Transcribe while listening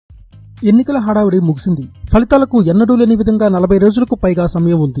ఎన్నికల హడావిడి ముగిసింది. ఫలితాలకు ఎన్నడూ లేని విధంగా 40 రోజులకు పైగా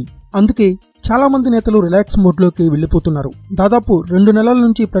సమయం ఉంది. అందుకే చాలా మంది నేతలు రిలాక్స్ మోడ్లోకి వెళ్లిపోతున్నారు. దాదాపు 2 నెలల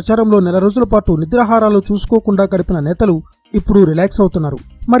నుంచి ప్రచారంలో నెల రోజుల పాటు నిద్రాహారాలు చూసుకోకుండా గడిపిన నేతలు ఇప్పుడు రిలాక్స్ అవుతున్నారు.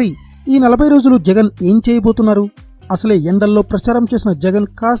 మరి ఈ 40 రోజులు జగన్ ఏం చేయబోతున్నారు? అసలే ఎండల్లో ప్రచారం చేసిన జగన్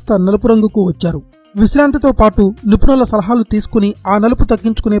కాస్త నలుపు రంగుకు వచ్చారు. విశ్రాంతితో పాటు నిపుణుల సలహాలు తీసుకుని ఆ నలుపు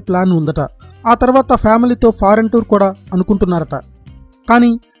తగ్గించుకునే ప్లాన్ ఉందట. ఆ తర్వాత ఫ్యామిలీతో ఫారెన్ టూర్ కూడా అనుకుంటున్నారట.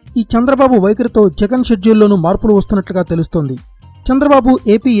 కానీ ఈ చంద్రబాబు వైఖరితో జగన్ షెడ్యూల్లోనూ మార్పులు వస్తున్నట్లుగా తెలుస్తోంది. చంద్రబాబు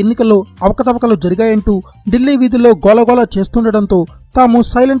ఏపీ ఎన్నికల్లో అవకతవకలు జరిగాయంటూ ఢిల్లీ వీధుల్లో గోలగోల చేస్తుండటంతో తాము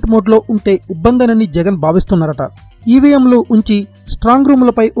సైలెంట్ మోడ్లో ఉంటే ఇబ్బందనని జగన్ భావిస్తున్నారట. ఈవీఎంలు ఉంచి స్ట్రాంగ్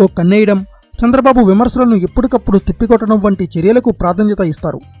రూములపై ఓ కన్నేయడం, చంద్రబాబు విమర్శలను ఎప్పటికప్పుడు తిప్పికొట్టడం వంటి చర్యలకు ప్రాధాన్యత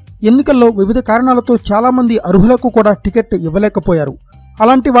ఇస్తారు. ఎన్నికల్లో వివిధ కారణాలతో చాలామంది అర్హులకు కూడా టికెట్ ఇవ్వలేకపోయారు.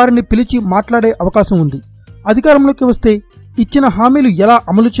 అలాంటి వారిని పిలిచి మాట్లాడే అవకాశం ఉంది. అధికారంలోకి వస్తే ఇచ్చిన హామీలు ఎలా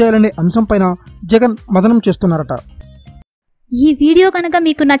అమలు చేయాలనే అంశంపైన జగన్ మదనం చేస్తున్నారట. ఈ వీడియో కనుక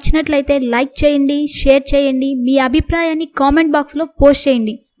మీకు నచ్చినట్లయితే లైక్ చేయండి, షేర్ చేయండి, మీ అభిప్రాయాన్ని కామెంట్ బాక్స్లో పోస్ట్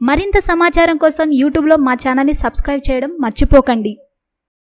చేయండి. మరింత సమాచారం కోసం యూట్యూబ్లో మా ఛానల్ని సబ్స్క్రైబ్ చేయడం మర్చిపోకండి.